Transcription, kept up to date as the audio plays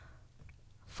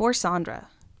For Sandra,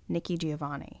 Nikki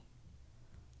Giovanni.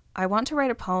 I want to write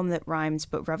a poem that rhymes,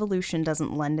 but revolution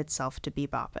doesn't lend itself to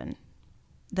beboppin'.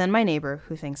 Then my neighbor,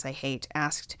 who thinks I hate,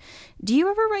 asked, "Do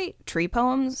you ever write tree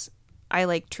poems?" I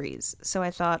like trees, so I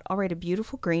thought I'll write a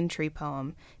beautiful green tree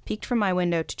poem, peeked from my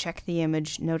window to check the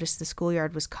image, noticed the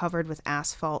schoolyard was covered with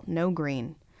asphalt, no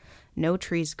green. No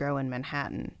trees grow in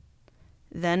Manhattan.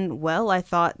 Then, well, I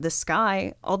thought, the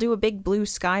sky, I'll do a big blue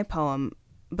sky poem,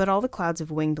 but all the clouds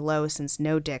have winged low since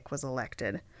no Dick was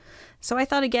elected. So I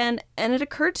thought again, and it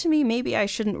occurred to me maybe I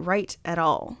shouldn't write at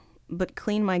all, but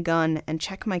clean my gun and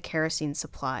check my kerosene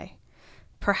supply.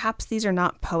 Perhaps these are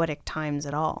not poetic times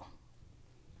at all.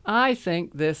 I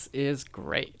think this is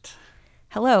great.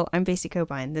 Hello, I'm Basie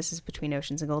Copine. This is Between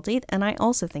Oceans and Gold Teeth, and I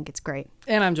also think it's great.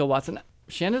 And I'm Joel Watson.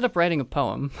 She ended up writing a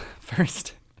poem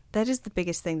first. That is the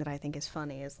biggest thing that I think is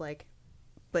funny, is like,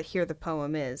 but here the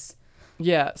poem is.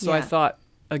 Yeah, so Yeah. I thought,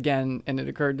 again, and it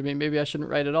occurred to me, maybe I shouldn't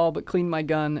write at all, but clean my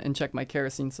gun and check my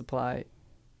kerosene supply.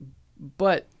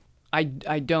 But I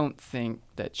don't think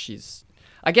that she's...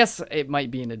 I guess it might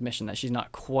be an admission that she's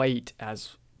not quite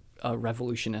as a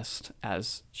revolutionist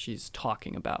as she's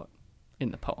talking about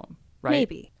in the poem, right?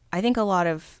 Maybe. I think a lot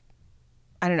of,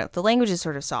 I don't know, the language is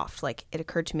sort of soft. Like, it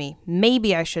occurred to me,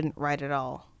 maybe I shouldn't write at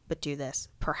all, but do this.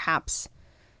 Perhaps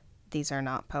these are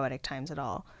not poetic times at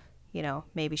all. You know,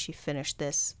 maybe she finished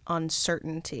this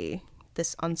uncertainty,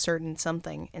 this uncertain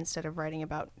something, instead of writing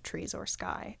about trees or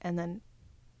sky, and then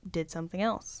did something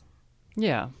else.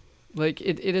 Yeah. Like,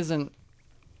 it isn't...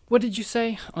 What did you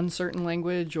say? Uncertain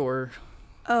language or...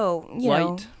 Oh, you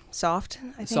know, Light. soft,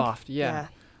 I think. Soft, yeah.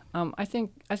 I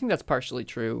think that's partially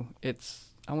true.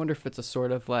 I wonder if it's a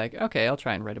sort of like, okay, I'll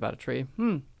try and write about a tree.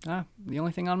 The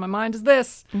only thing on my mind is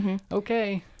this. Mm-hmm.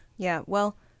 Okay. Yeah,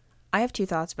 well, I have two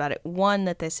thoughts about it. One,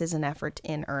 that this is an effort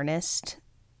in earnest,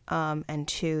 and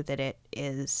two, that it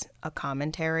is a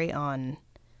commentary on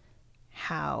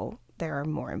how there are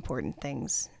more important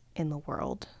things in the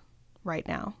world right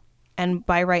now. And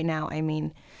by right now, I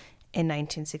mean in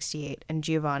 1968. And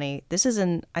Giovanni, this is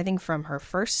I think from her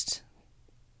first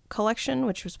collection,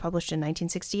 which was published in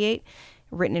 1968,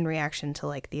 written in reaction to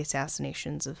like the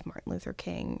assassinations of Martin Luther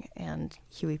King and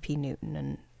Huey P. Newton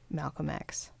and Malcolm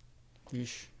X.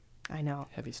 Yeesh. I know.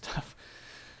 Heavy stuff.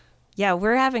 Yeah,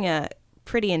 we're having a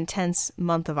pretty intense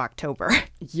month of October.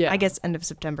 Yeah. I guess end of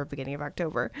September, beginning of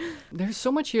October. There's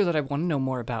so much here that I want to know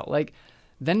more about. Like,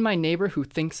 then my neighbor who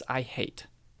thinks I hate.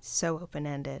 So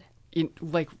open-ended.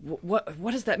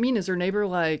 What does that mean? Is her neighbor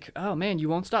like, oh man, you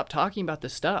won't stop talking about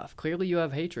this stuff. Clearly you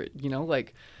have hatred. You know,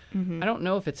 like, I don't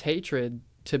know if it's hatred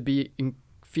to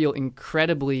feel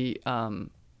incredibly,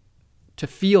 to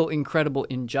feel incredible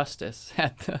injustice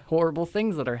at the horrible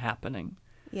things that are happening.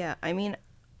 Yeah, I mean,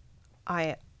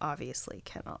 I obviously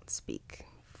cannot speak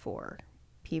for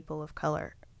people of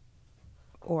color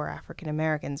or African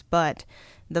Americans, but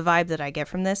the vibe that I get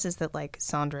from this is that, like,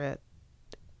 Sandra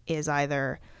is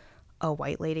either a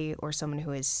white lady or someone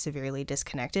who is severely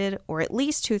disconnected, or at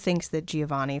least who thinks that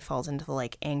Giovanni falls into the,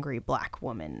 like, angry black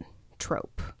woman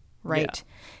trope, right?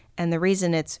 Yeah. And the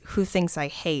reason it's who thinks I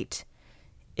hate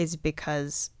is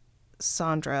because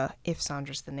Sandra, if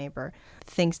Sandra's the neighbor,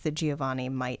 thinks that Giovanni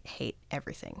might hate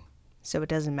everything. So it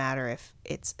doesn't matter if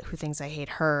it's who thinks I hate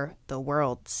her, the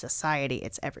world, society,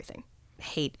 it's everything.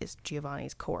 Hate is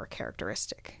Giovanni's core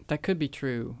characteristic. That could be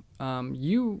true.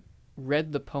 You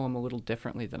read the poem a little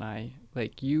differently than I.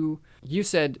 Like, you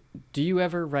said, do you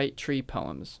ever write tree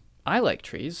poems? I like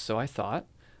trees, so I thought,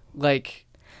 like,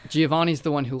 Giovanni's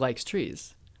the one who likes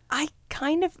trees. I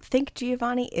kind of think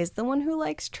Giovanni is the one who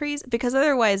likes trees, because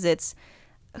otherwise it's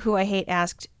who I hate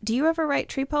asked, do you ever write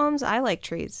tree poems? I like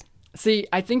trees. See,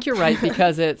 I think you're right,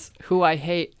 because it's who I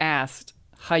hate asked,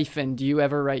 hyphen, do you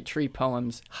ever write tree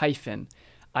poems, hyphen,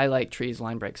 I like trees,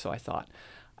 line break, so I thought.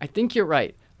 I think you're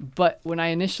right. But when I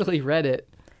initially read it,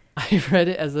 I read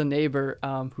it as a neighbor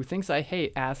who thinks I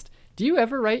hate asked, do you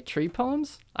ever write tree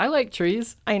poems? I like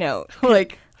trees. I know.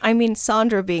 Like, I mean,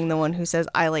 Sandra being the one who says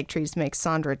I like trees makes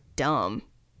Sandra dumb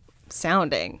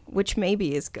sounding, which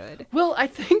maybe is good. well, I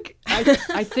think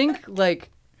like,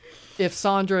 if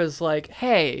Sandra is like,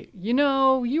 hey, you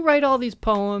know, you write all these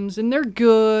poems and they're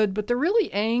good, but they're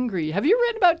really angry. Have you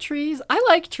read about trees? I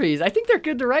like trees. I think they're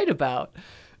good to write about.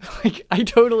 Like, I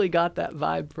totally got that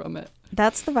vibe from it.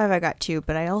 That's the vibe I got too,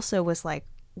 but I also was like,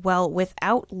 well,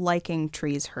 without liking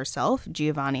trees herself,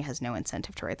 Giovanni has no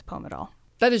incentive to write the poem at all.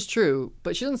 That is true,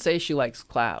 but she doesn't say she likes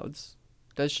clouds,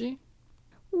 does she?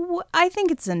 I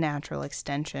think it's a natural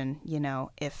extension, you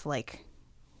know, if, like,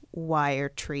 why are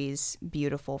trees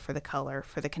beautiful for the color,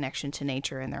 for the connection to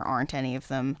nature, and there aren't any of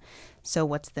them. So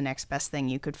what's the next best thing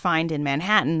you could find in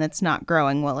Manhattan that's not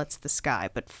growing? Well, it's the sky,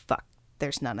 but fuck,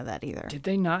 there's none of that either. Did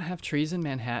they not have trees in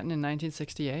Manhattan in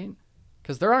 1968?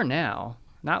 Because there are now.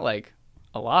 Not like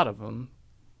a lot of them,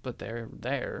 but they're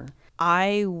there.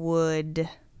 I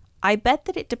bet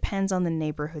that it depends on the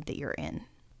neighborhood that you're in.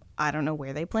 I don't know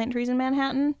where they plant trees in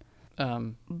Manhattan,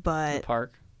 The but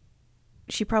park.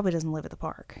 she probably doesn't live at the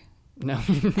park. No.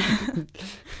 I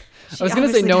She was going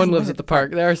to say obviously no one doesn't lives live at the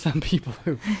park. There are some people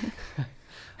who,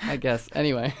 I guess.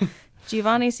 Anyway.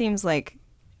 Giovanni seems like,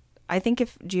 I think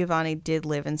if Giovanni did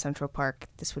live in Central Park,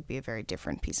 this would be a very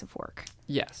different piece of work.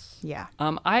 Yes. Yeah.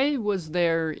 I was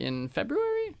there in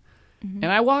February, and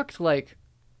I walked like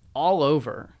all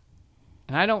over,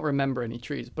 and I don't remember any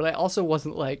trees, but I also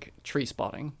wasn't like tree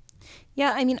spotting.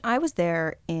 Yeah, I mean, I was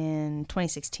there in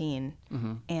 2016,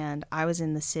 Mm-hmm. and I was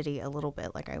in the city a little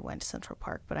bit, like I went to Central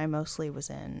Park, but I mostly was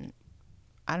in,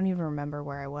 I don't even remember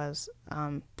where I was.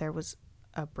 There was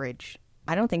a bridge.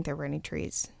 I don't think there were any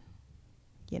trees.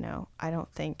 You know, I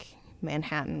don't think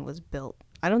Manhattan was built.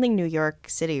 I don't think New York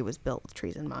City was built with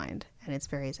trees in mind and its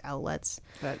various outlets.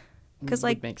 That 'Cause, would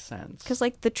like- make sense. Because,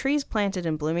 like, the trees planted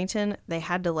in Bloomington, they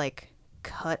had to, like,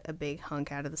 cut a big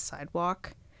hunk out of the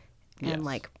sidewalk and, Yes.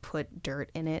 like, put dirt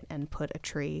in it and put a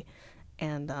tree.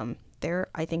 And there,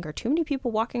 I think, are too many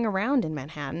people walking around in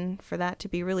Manhattan for that to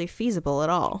be really feasible at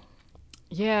all.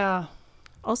 Yeah.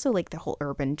 Also, like, the whole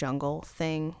urban jungle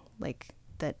thing, like,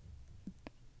 that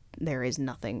there is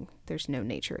nothing. There's no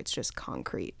nature. It's just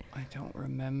concrete. I don't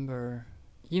remember.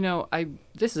 You know,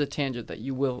 this is a tangent that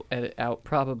you will edit out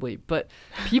probably, but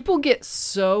people get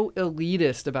so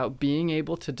elitist about being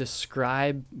able to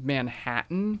describe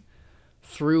Manhattan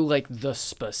through like the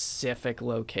specific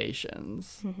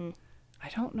locations. I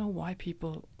don't know why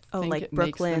people Oh, think like it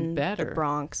makes them Brooklyn, better. the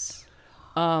Bronx,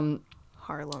 Um,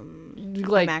 Harlem.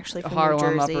 like I'm actually from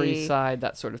Harlem, New Jersey. Upper East Side,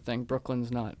 that sort of thing.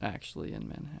 Brooklyn's not actually in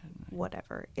Manhattan.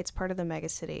 Whatever. It's part of the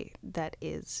megacity that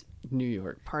is New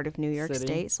York. part of New York City.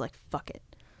 State. So, like, fuck it.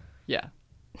 Yeah.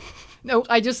 No,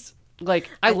 I just like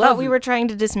I love thought we were trying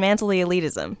to dismantle the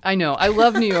elitism. I know. I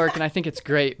love New York and I think it's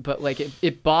great, but like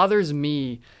it bothers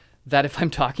me that if I'm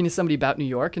talking to somebody about New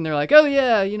York and they're like, "Oh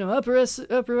yeah, you know, Upper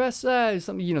West Side,"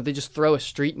 something, you know, they just throw a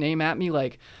street name at me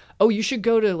like, "Oh, you should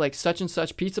go to like such and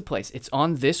such pizza place. It's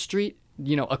on this street,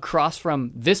 you know, across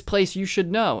from this place you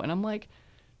should know." And I'm like,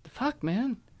 "The fuck,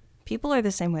 man?" People are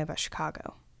the same way about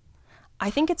Chicago. I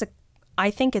think it's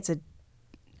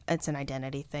an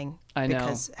identity thing. I know.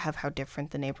 Because of how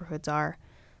different the neighborhoods are.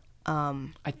 I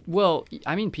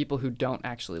mean people who don't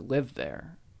actually live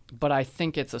there, but I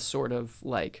think it's a sort of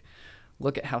like,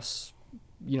 look at how,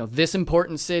 you know, this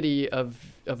important city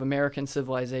of American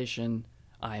civilization,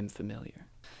 I am familiar.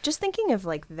 Just thinking of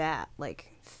like that,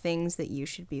 like things that you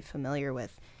should be familiar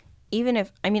with. Even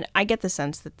if, I mean, I get the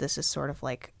sense that this is sort of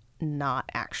like not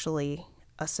actually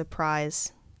a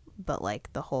surprise, but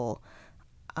like the whole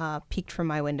peeked from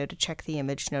my window to check the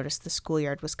image, noticed the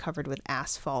schoolyard was covered with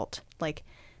asphalt. Like,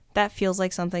 that feels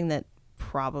like something that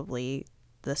probably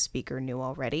the speaker knew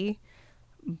already,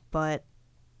 but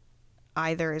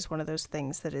either is one of those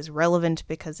things that is relevant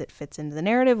because it fits into the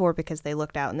narrative or because they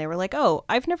looked out and they were like, oh,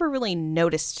 I've never really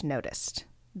noticed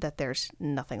that there's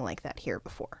nothing like that here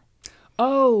before.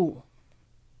 Oh.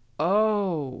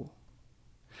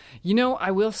 You know,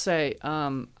 I will say,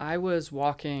 I was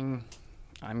walking,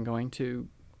 I'm going to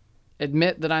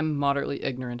admit that I'm moderately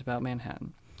ignorant about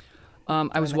Manhattan.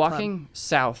 I was the walking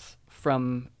south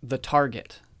from the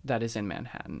Target that is in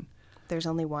Manhattan. There's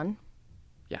only one?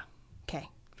 Yeah. Okay.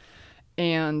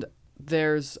 And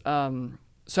there's, so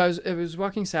I was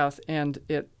walking south and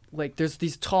there's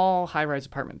these tall high-rise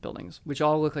apartment buildings, which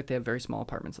all look like they have very small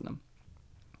apartments in them.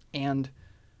 And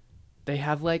they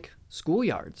have like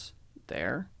schoolyards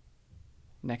there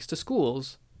next to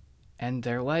schools, and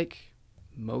they're like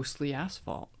mostly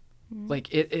asphalt.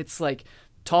 Like it's like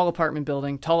tall apartment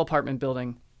building,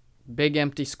 big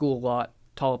empty school lot,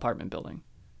 tall apartment building.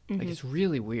 Like it's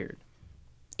really weird.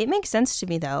 It makes sense to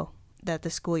me, though, that the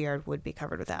schoolyard would be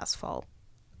covered with asphalt.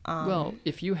 Well,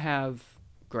 if you have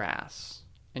grass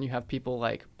and you have people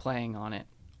like playing on it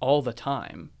all the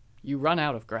time, you run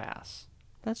out of grass.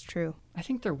 That's true. I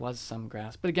think there was some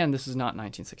grass, but again, this is not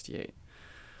 1968.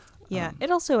 Yeah. It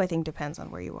also, I think, depends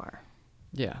on where you are.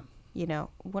 Yeah. You know,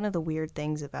 one of the weird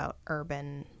things about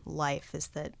urban life is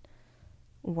that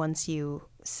once you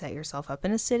set yourself up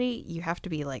in a city, you have to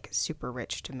be like super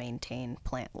rich to maintain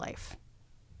plant life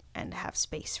and have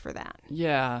space for that.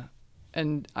 Yeah.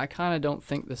 And I kind of don't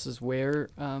think this is where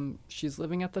she's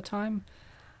living at the time.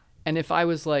 And if I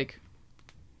was like,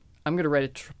 I'm going to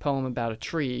write a poem about a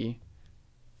tree,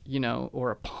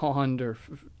 or a pond or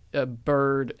a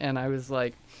bird. And I was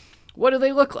like, what do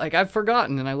they look like? I've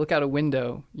forgotten. And I look out a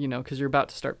window, because you're about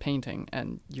to start painting.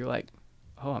 And you're like,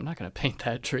 oh, I'm not going to paint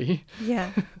that tree.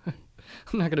 Yeah.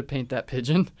 I'm not going to paint that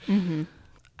pigeon. Mm-hmm.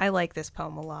 I like this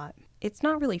poem a lot. It's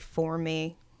not really for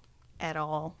me at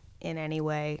all in any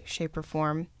way, shape, or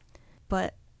form.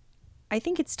 But I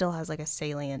think it still has like a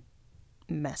salient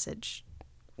message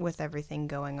with everything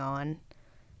going on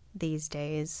these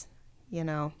days,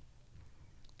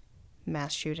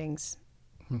 mass shootings,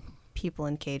 people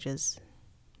in cages,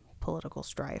 political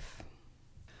strife,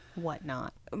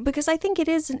 whatnot. Because I think it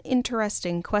is an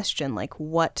interesting question, like,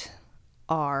 what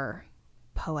are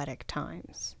poetic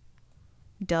times?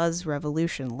 Does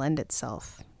revolution lend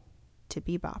itself to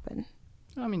bebopping?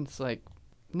 I mean, it's like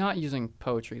not using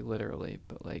poetry literally,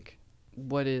 but like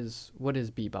what is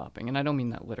bebopping? And I don't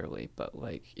mean that literally, but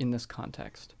like in this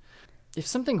context. If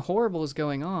something horrible is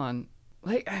going on,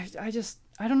 like I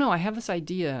don't know, I have this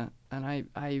idea, and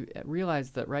I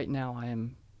realize that right now I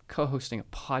am co-hosting a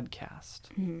podcast.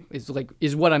 Mm-hmm.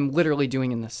 Is what I'm literally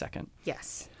doing in this second.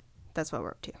 Yes. That's what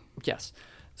we're up to. Yes.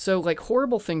 So like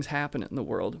horrible things happen in the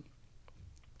world.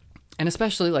 And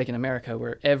especially like in America,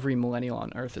 where every millennial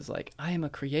on earth is like, I am a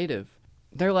creative.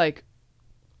 They're like,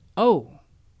 oh,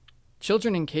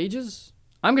 children in cages?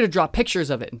 I'm going to draw pictures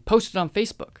of it and post it on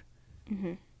Facebook.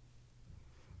 Mm-hmm.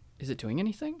 Is it doing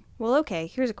anything? Well, okay,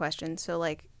 here's a question. So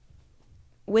like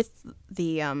with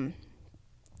the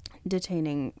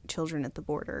detaining children at the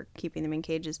border, keeping them in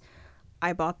cages,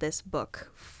 I bought this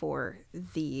book for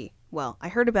I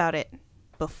heard about it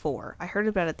before. I heard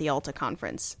about it at the Alta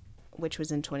conference, which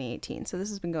was in 2018. So this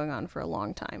has been going on for a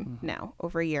long time now,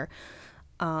 over a year.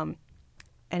 And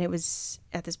it was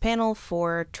at this panel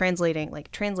for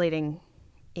translating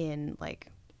in like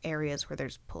areas where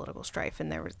there's political strife.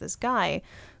 And there was this guy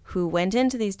who went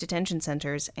into these detention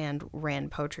centers and ran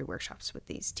poetry workshops with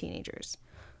these teenagers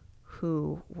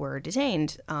who were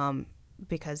detained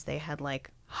because they had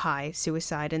like high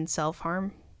suicide and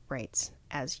self-harm rates,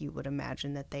 as you would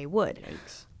imagine that they would.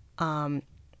 Yikes.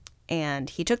 And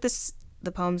he took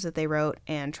the poems that they wrote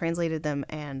and translated them,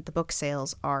 and the book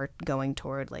sales are going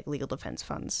toward like legal defense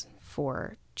funds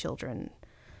for children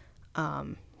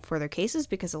for their cases,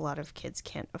 because a lot of kids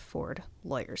can't afford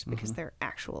lawyers because they're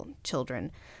actual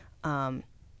children.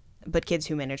 But kids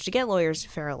who manage to get lawyers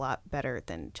fare a lot better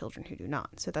than children who do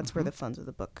not. So that's where the funds of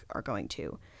the book are going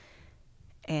to.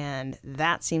 And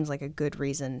that seems like a good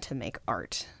reason to make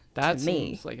art That to me.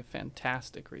 seems like a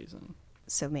fantastic reason.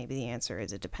 So maybe the answer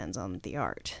is it depends on the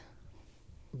art.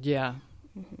 Yeah.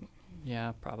 Mm-hmm.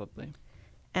 Yeah, probably.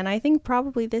 And I think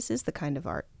probably this is the kind of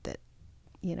art that,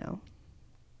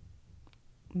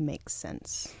 makes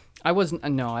sense. I was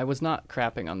not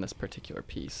crapping on this particular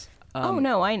piece. Oh,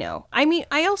 no, I know. I mean,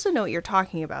 I also know what you're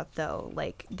talking about, though.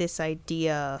 Like, this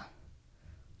idea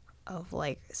of,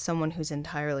 like, someone who's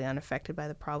entirely unaffected by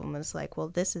the problem is like, well,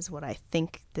 this is what I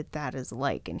think that is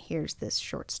like, and here's this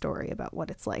short story about what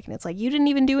it's like. And it's like, you didn't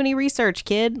even do any research,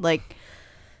 kid. Like...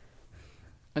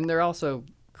 And they're also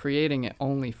creating it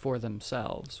only for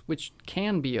themselves, which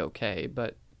can be okay,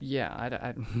 but yeah, I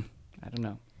don't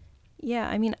know. Yeah,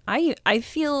 I mean, I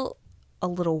feel a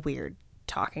little weird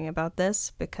talking about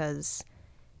this because,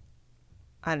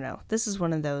 I don't know, this is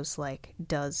one of those, like,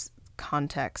 does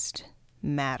context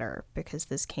matter? Because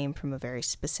this came from a very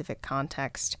specific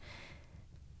context,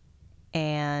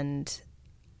 and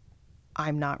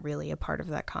I'm not really a part of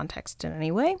that context in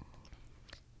any way.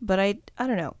 But I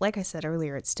don't know, like I said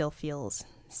earlier, it still feels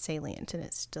salient, and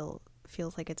it still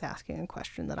feels like it's asking a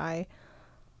question that I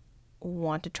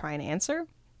want to try and answer.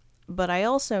 But I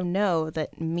also know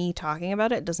that me talking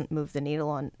about it doesn't move the needle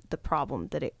on the problem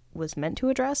that it was meant to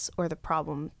address, or the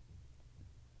problem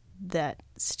that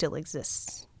still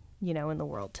exists, in the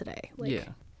world today. Like, yeah.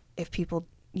 If people,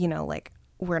 like,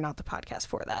 we're not the podcast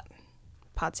for that.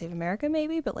 Pod Save America,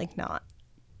 maybe, but, like, not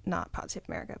Pod Save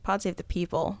America. Pod Save the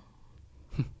People.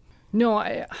 No,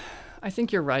 I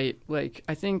think you're right. Like,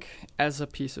 I think as a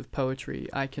piece of poetry,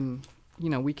 I can,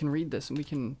 we can read this and we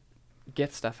can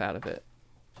get stuff out of it.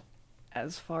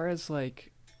 As far as,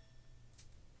 like,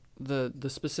 the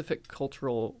specific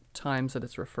cultural times that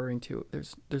it's referring to,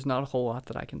 there's not a whole lot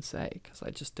that I can say, because I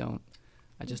just don't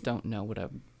know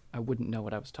I wouldn't know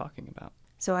what I was talking about.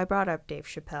 So I brought up Dave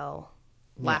Chappelle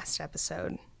last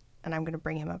episode, and I'm going to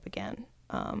bring him up again.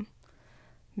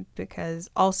 Because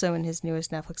also in his newest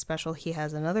Netflix special, he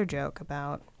has another joke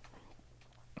about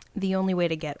the only way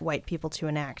to get white people to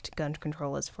enact gun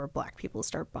control is for black people to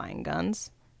start buying guns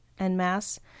en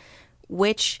masse,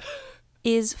 which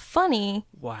is funny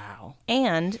Wow.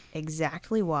 and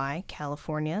exactly why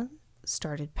California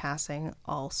started passing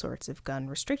all sorts of gun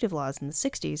restrictive laws in the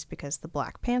 60s, because the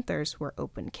Black Panthers were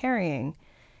open carrying,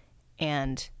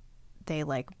 and they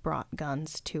brought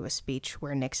guns to a speech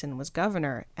where Nixon was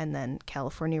governor, and then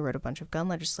California wrote a bunch of gun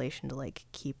legislation to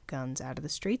keep guns out of the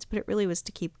streets, but it really was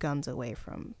to keep guns away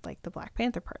from the Black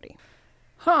Panther Party.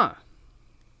 Huh.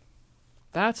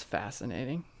 That's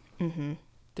fascinating. Mm-hmm.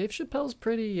 Dave Chappelle's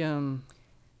pretty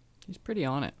he's pretty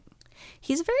on it.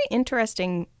 He's a very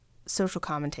interesting social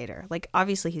commentator.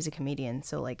 Obviously he's a comedian,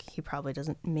 so he probably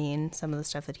doesn't mean some of the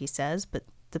stuff that he says, but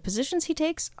the positions he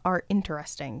takes are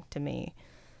interesting to me.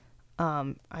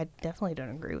 I definitely don't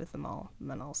agree with them all,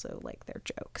 and also their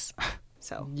jokes.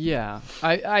 So yeah,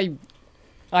 I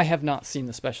have not seen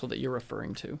the special that you're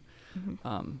referring to.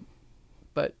 Mm-hmm.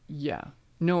 But yeah,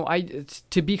 no,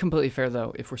 to be completely fair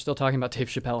though, if we're still talking about Dave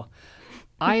Chappelle,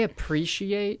 I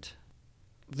appreciate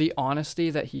the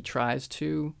honesty that he tries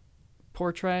to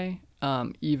portray,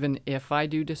 even if I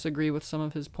do disagree with some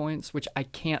of his points, which I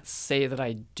can't say that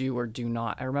I do or do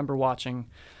not. I remember watching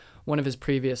one of his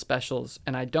previous specials,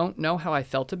 and I don't know how I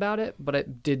felt about it, but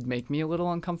it did make me a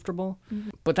little uncomfortable.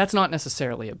 Mm-hmm. But that's not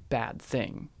necessarily a bad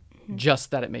thing. Mm-hmm. Just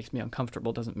that it makes me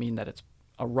uncomfortable doesn't mean that it's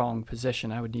a wrong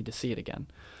position. I would need to see it again.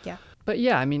 Yeah. But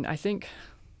yeah, I mean, I think,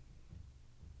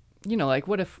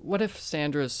 what if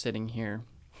Sandra's sitting here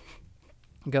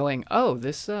going, oh,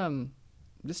 this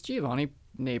Giovanni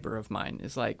neighbor of mine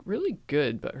is really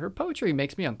good, but her poetry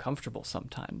makes me uncomfortable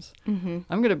sometimes. Mm-hmm.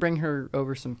 I'm gonna bring her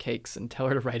over some cakes and tell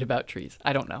her to write about trees.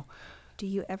 I don't know. Do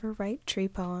you ever write tree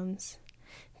poems?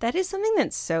 That is something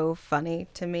that's so funny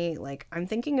to me. I'm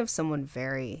thinking of someone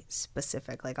very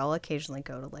specific. I'll occasionally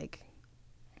go to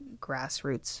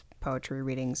grassroots poetry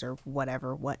readings or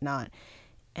whatnot,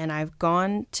 and I've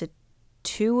gone to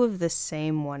 2 of the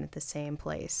same one at the same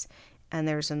place, and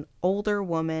there's an older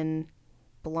woman,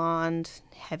 blonde,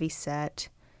 heavy-set,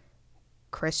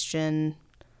 Christian,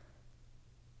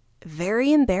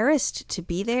 very embarrassed to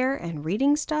be there and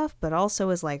reading stuff, but also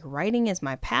is writing is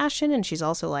my passion, and she's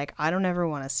also I don't ever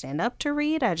want to stand up to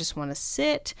read, I just want to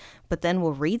sit, but then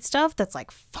we'll read stuff that's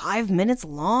 5 minutes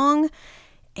long,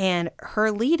 and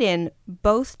her lead-in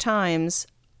both times,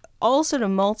 also to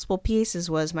multiple pieces,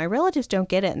 was my relatives don't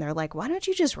get it, and they're why don't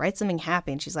you just write something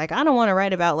happy? And she's I don't want to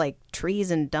write about trees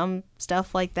and dumb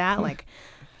stuff like that.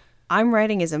 I'm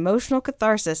writing is emotional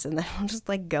catharsis, and then I'll just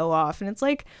go off, and it's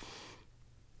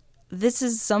this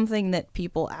is something that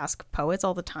people ask poets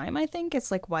all the time. I think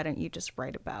it's why don't you just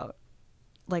write about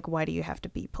why do you have to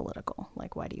be political?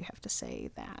 Why do you have to say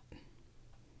that?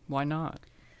 Why not?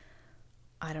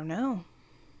 I don't know.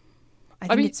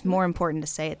 I mean, it's more important to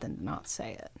say it than to not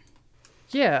say it.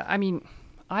 Yeah, I mean,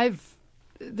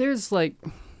 there's a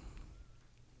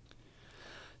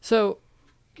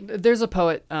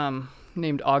poet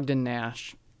named Ogden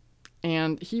Nash,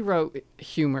 and he wrote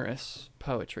humorous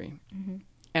poetry. Mm-hmm.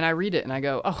 And I read it and I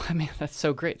go, oh, man, that's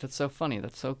so great. That's so funny.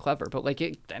 That's so clever. But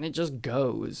then it just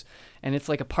goes. And it's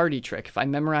like a party trick. If I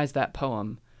memorize that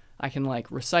poem, I can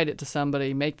recite it to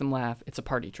somebody, make them laugh. It's a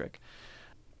party trick.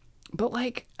 But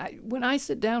when I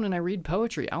sit down and I read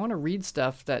poetry, I want to read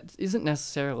stuff that isn't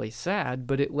necessarily sad,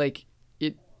 but it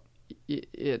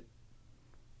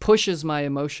pushes my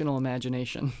emotional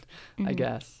imagination, mm-hmm. I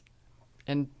guess.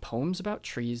 And poems about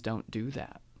trees don't do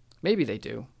that. Maybe they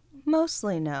do.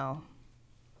 Mostly no.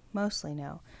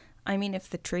 I mean, if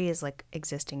the tree is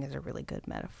existing as a really good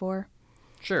metaphor.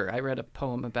 Sure, I read a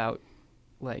poem about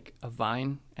a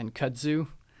vine and kudzu.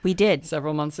 We did.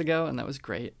 Several months ago, and that was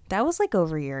great. That was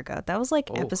over a year ago. That was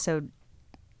episode,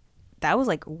 that was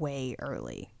way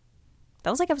early. That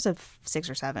was episode 6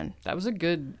 or 7. That was a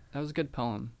good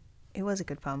poem. It was a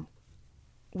good poem.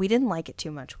 We didn't like it too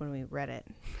much when we read it.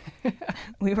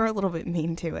 We were a little bit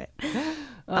mean to it.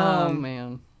 Oh,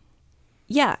 man.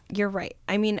 Yeah, you're right.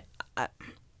 I mean,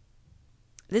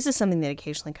 this is something that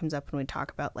occasionally comes up when we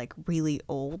talk about really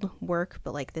old work,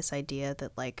 but this idea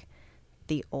that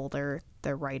the older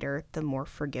the writer, the more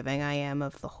forgiving I am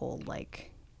of the whole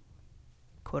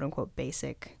quote unquote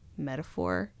basic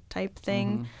metaphor type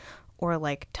thing, mm-hmm.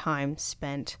 or time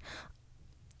spent.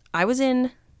 I was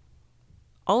in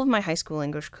all of my high school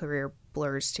English career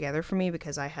blurs together for me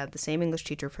because I had the same English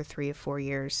teacher for 3 of 4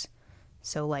 years.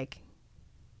 So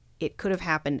it could have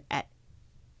happened at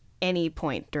any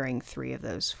point during 3 of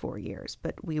those 4 years,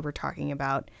 but we were talking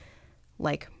about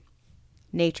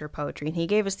nature poetry, and he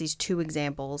gave us these 2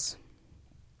 examples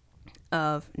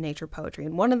of nature poetry,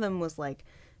 and one of them was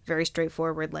very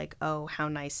straightforward, oh, how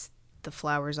nice the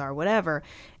flowers are, whatever,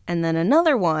 and then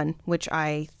another one, which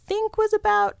I think was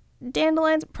about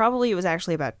dandelions, probably it was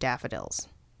actually about daffodils.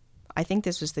 I think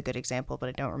this was the good example, but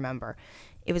I don't remember.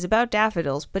 It was about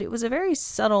daffodils, but it was a very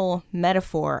subtle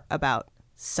metaphor about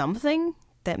something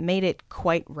that made it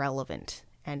quite relevant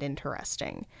and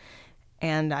interesting.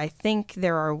 And I think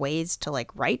there are ways to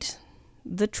like write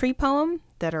the tree poem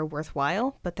that are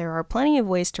worthwhile, but there are plenty of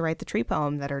ways to write the tree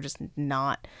poem that are just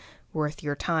not worth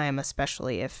your time,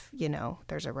 especially if, you know,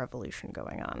 there's a revolution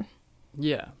going on.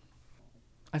 Yeah.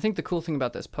 I think the cool thing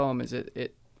about this poem is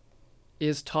it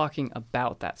is talking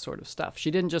about that sort of stuff. She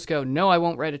didn't just go, no, I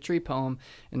won't write a tree poem,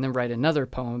 and then write another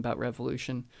poem about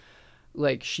revolution.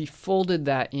 Like, she folded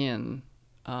that in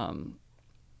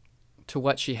to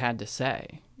what she had to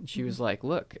say. She was like,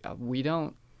 look,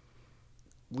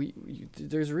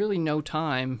 there's really no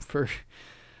time for,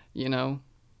 you know,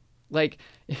 like,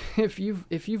 if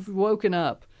you've woken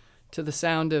up to the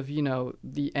sound of, you know,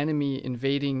 the enemy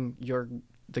invading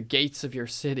the gates of your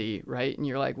city, right? And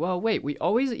you're like, well, wait, we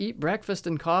always eat breakfast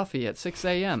and coffee at 6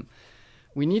 a.m.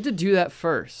 We need to do that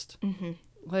first. Mm-hmm.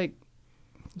 Like,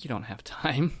 you don't have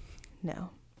time. No.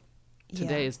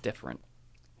 Today is different.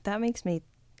 That makes me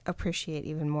appreciate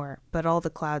even more. But all the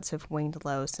clouds have winged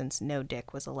low since No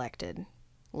Dick was elected.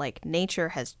 Like, nature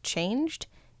has changed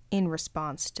in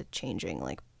response to changing,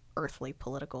 like, earthly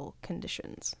political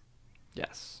conditions.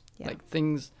 Yes. Yeah. Like,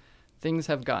 things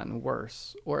have gotten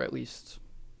worse, or at least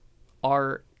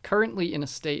are currently in a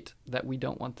state that we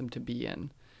don't want them to be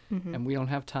in. Mm-hmm. And we don't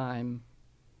have time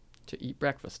to eat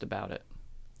breakfast about it.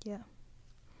 Yeah.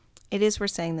 It is worth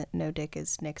saying that No Dick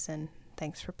is Nixon.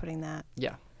 Thanks for putting that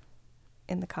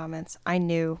in the comments. I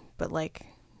knew, but like...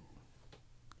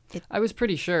 I was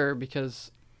pretty sure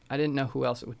because I didn't know who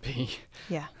else it would be.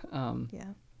 Yeah.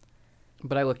 Yeah.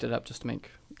 But I looked it up just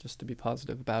to be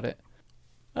positive about it.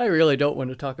 I really don't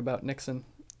want to talk about Nixon.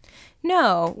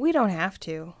 No, we don't have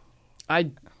to.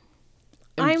 I'm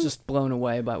just blown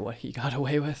away by what he got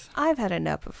away with. I've had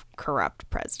enough of corrupt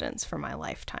presidents for my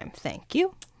lifetime. Thank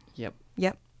you.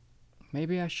 Yep.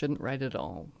 Maybe I shouldn't write at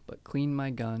all, but clean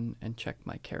my gun and check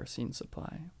my kerosene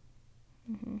supply.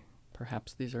 Mm-hmm.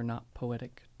 Perhaps these are not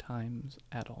poetic times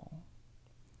at all.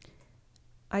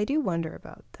 I do wonder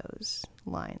about those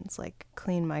lines, like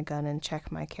clean my gun and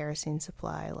check my kerosene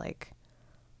supply. Like,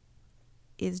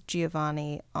 is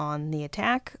Giovanni on the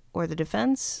attack or the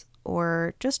defense,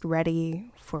 or just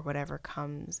ready for whatever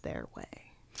comes their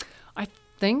way? I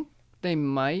think they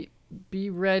might be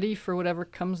ready for whatever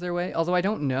comes their way, although I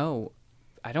don't know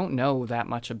that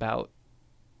much about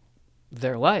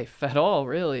their life at all,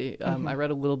 really. Mm-hmm. I read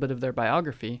a little bit of their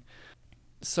biography,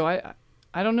 so I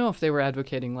don't know if they were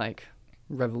advocating like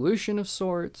revolution of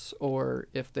sorts, or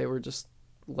if they were just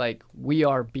like, we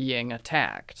are being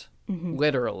attacked,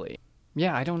 literally.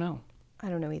 Yeah, I don't know. I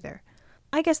don't know either.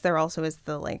 I guess there also is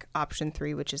the like option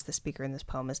 3, which is the speaker in this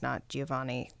poem is not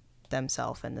Giovanni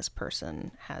themselves, and this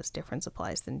person has different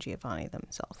supplies than Giovanni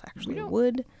themselves actually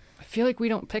would. I feel like we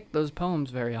don't pick those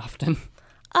poems very often.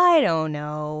 I don't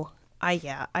know. I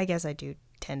guess I do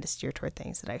tend to steer toward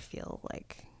things that I feel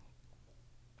like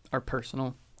are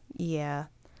personal. Yeah.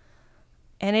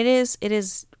 And it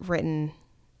is written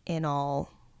in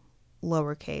all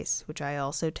lowercase, which I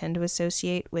also tend to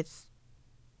associate with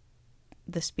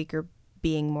the speaker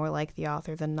being more like the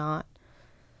author than not,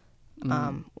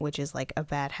 which is like a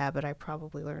bad habit I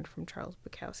probably learned from Charles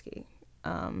Bukowski.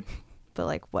 But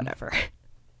like, whatever.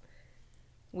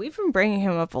 We've been bringing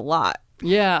him up a lot.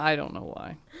 Yeah, I don't know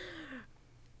why.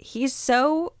 He's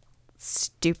so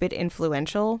stupid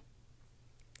influential.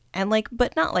 And like,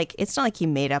 but not like, it's not like he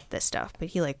made up this stuff, but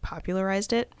he like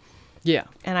popularized it. Yeah.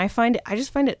 And I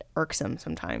just find it irksome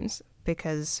sometimes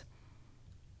because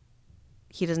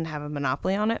he doesn't have a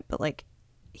monopoly on it, but like,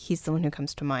 he's the one who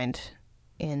comes to mind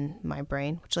in my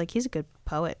brain, which like, he's a good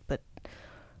poet, but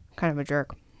kind of a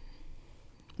jerk.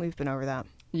 We've been over that.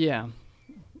 Yeah.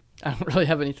 I don't really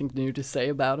have anything new to say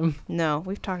about him. No,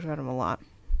 we've talked about him a lot.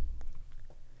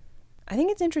 I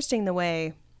think it's interesting the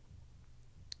way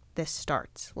this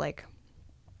starts. Like,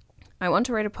 I want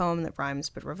to write a poem that rhymes,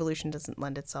 but revolution doesn't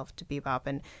lend itself to bebop.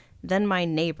 And then my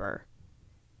neighbor.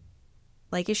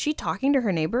 Like, is she talking to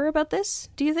her neighbor about this,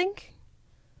 do you think?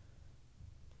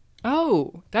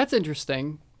 Oh, that's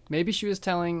interesting. Maybe she was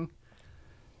telling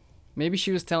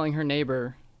her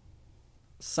neighbor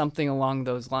something along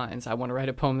those lines. I want to write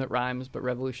a poem that rhymes, but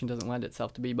revolution doesn't lend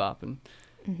itself to bebop.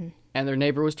 And their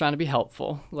neighbor was trying to be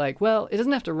helpful. Like, well, it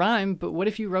doesn't have to rhyme, but what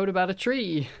if you wrote about a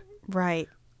tree? Right.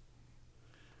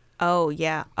 Oh,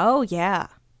 yeah.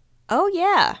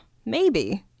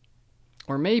 Maybe.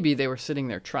 Or maybe they were sitting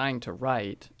there trying to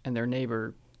write, and their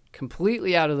neighbor,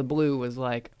 completely out of the blue, was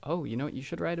like, oh, you know what you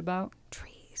should write about?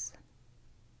 Trees.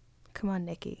 Come on,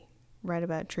 Nikki. Write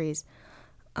about trees.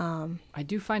 I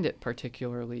do find it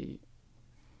particularly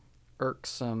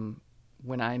irksome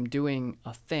when I'm doing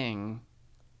a thing,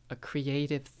 a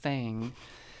creative thing,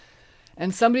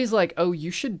 and somebody's like, "Oh,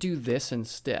 you should do this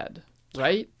instead,"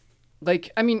 right?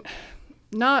 Like, I mean,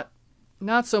 not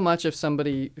so much if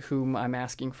somebody whom I'm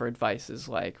asking for advice is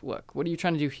like, "Look, what are you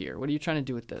trying to do here? What are you trying to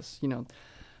do with this?" You know.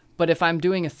 But if I'm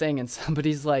doing a thing and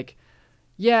somebody's like,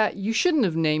 "Yeah, you shouldn't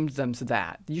have named them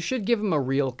that. You should give them a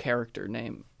real character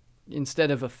name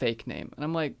instead of a fake name," and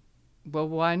I'm like, "Well,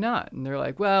 why not?" And they're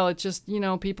like, "Well, it's just,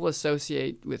 people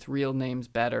associate with real names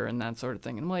better and that sort of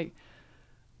thing." And I'm like,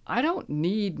 I don't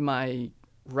need my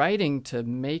writing to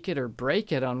make it or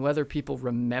break it on whether people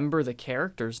remember the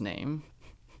character's name.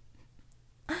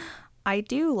 I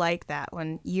do like that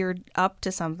when you're up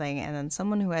to something and then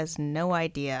someone who has no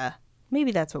idea,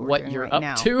 maybe that's what we're doing you're right up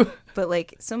now. to. But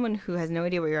like someone who has no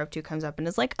idea what you're up to comes up and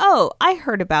is like, "Oh, I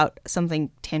heard about something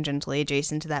tangentially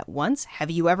adjacent to that once. Have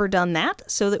you ever done that?"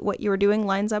 So that what you were doing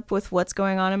lines up with what's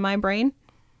going on in my brain.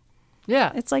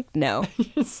 Yeah. It's like, no,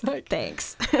 It's like,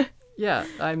 thanks. yeah,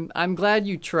 I'm glad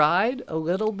you tried a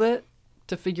little bit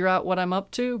to figure out what I'm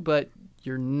up to, but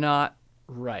you're not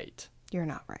right. You're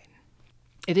not right.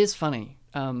 It is funny.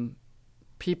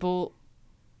 People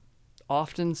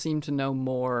often seem to know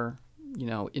more,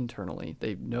 internally.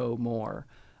 They know more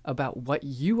about what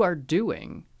you are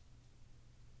doing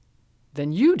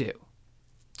than you do.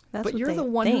 That's but what you're they the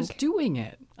one think. who's doing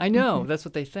it. I know. That's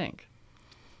what they think.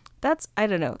 I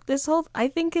don't know. I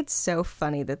think it's so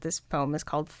funny that this poem is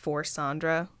called For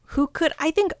Sandra, who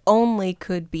only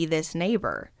could be this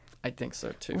neighbor. I think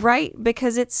so too. Right?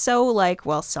 Because it's so like,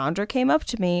 well, Sandra came up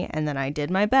to me and then I did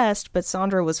my best, but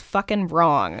Sandra was fucking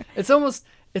wrong. It's almost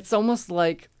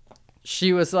like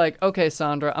she was like, "Okay,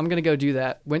 Sandra, I'm going to go do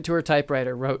that." Went to her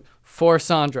typewriter, wrote For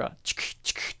Sandra.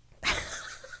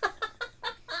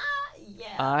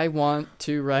 Yeah. I want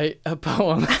to write a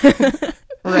poem.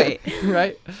 Right.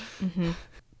 Right? Mm-hmm.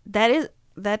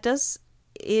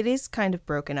 It is kind of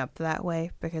broken up that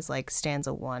way because like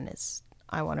stanza 1 is,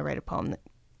 I want to write a poem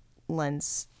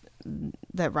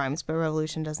that rhymes, but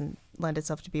revolution doesn't lend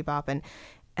itself to bebopping.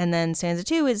 And then stanza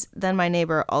 2 is then my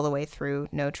neighbor all the way through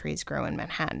no trees grow in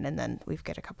Manhattan. And then we've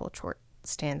got a couple of short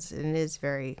stanzas. And it is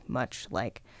very much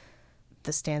like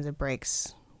the stanza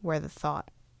breaks where the thought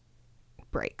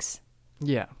breaks.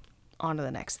 Yeah. On to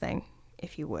the next thing,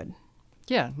 if you would.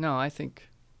 Yeah, no, I think...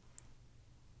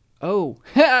 Oh.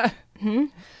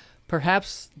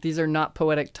 Perhaps these are not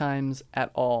poetic times at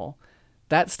all.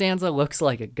 That stanza looks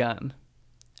like a gun.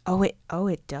 Oh,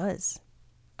 it does.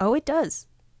 Oh, it does.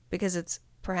 Because it's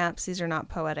perhaps these are not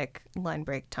poetic line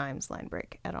break times, line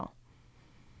break at all.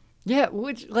 Yeah,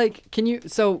 which, like,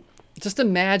 so just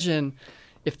imagine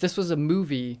if this was a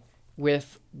movie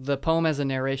with the poem as a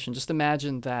narration. Just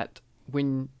imagine that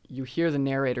when you hear the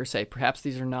narrator say, perhaps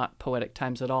these are not poetic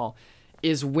times at all,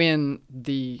 is when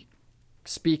the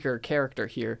speaker character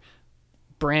here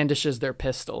brandishes their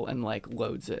pistol and, like,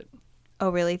 loads it. Oh,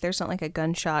 really? There's not like a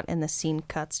gunshot and the scene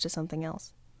cuts to something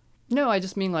else? No, I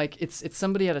just mean like it's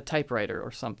somebody at a typewriter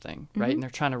or something, right? Mm-hmm. And they're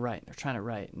trying to write,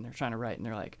 and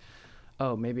they're like,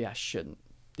 "Oh, maybe I shouldn't.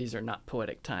 These are not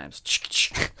poetic times."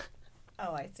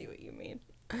 Oh, I see what you mean.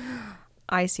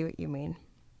 I see what you mean.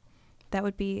 That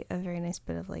would be a very nice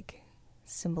bit of like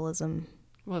symbolism.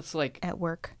 Well, it's like at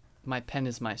work. My pen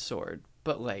is my sword,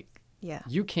 but like, yeah,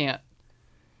 you can't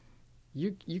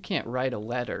write a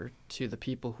letter to the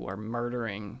people who are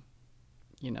murdering,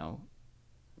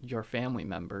 your family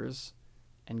members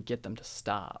and get them to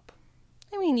stop.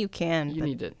 I mean, you can. You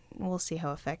need to. We'll see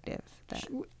how effective that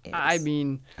is. I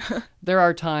mean, there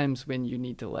are times when you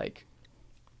need to like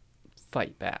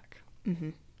fight back,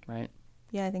 right?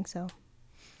 Yeah, I think so.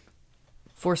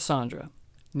 For Sandra,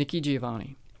 Nikki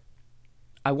Giovanni.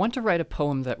 I want to write a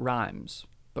poem that rhymes,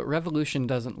 but revolution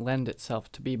doesn't lend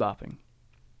itself to bebopping.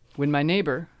 When my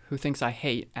neighbor, who thinks I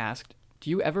hate, asked,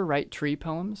 "Do you ever write tree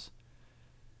poems?"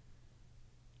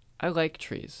 I like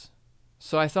trees,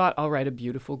 so I thought I'll write a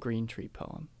beautiful green tree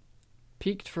poem.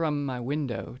 Peeked from my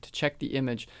window to check the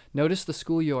image, noticed the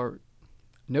schoolyard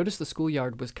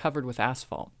was covered with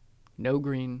asphalt. No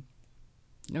green,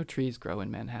 no trees grow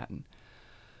in Manhattan.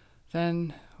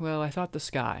 Then, well, I thought the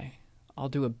sky. I'll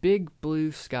do a big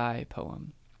blue sky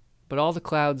poem. But all the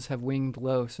clouds have winged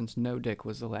low since No Dick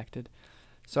was elected.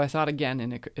 So I thought again,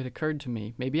 and it occurred to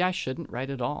me, maybe I shouldn't write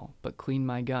at all, but clean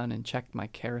my gun and check my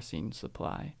kerosene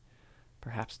supply.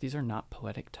 Perhaps these are not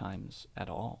poetic times at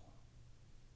all.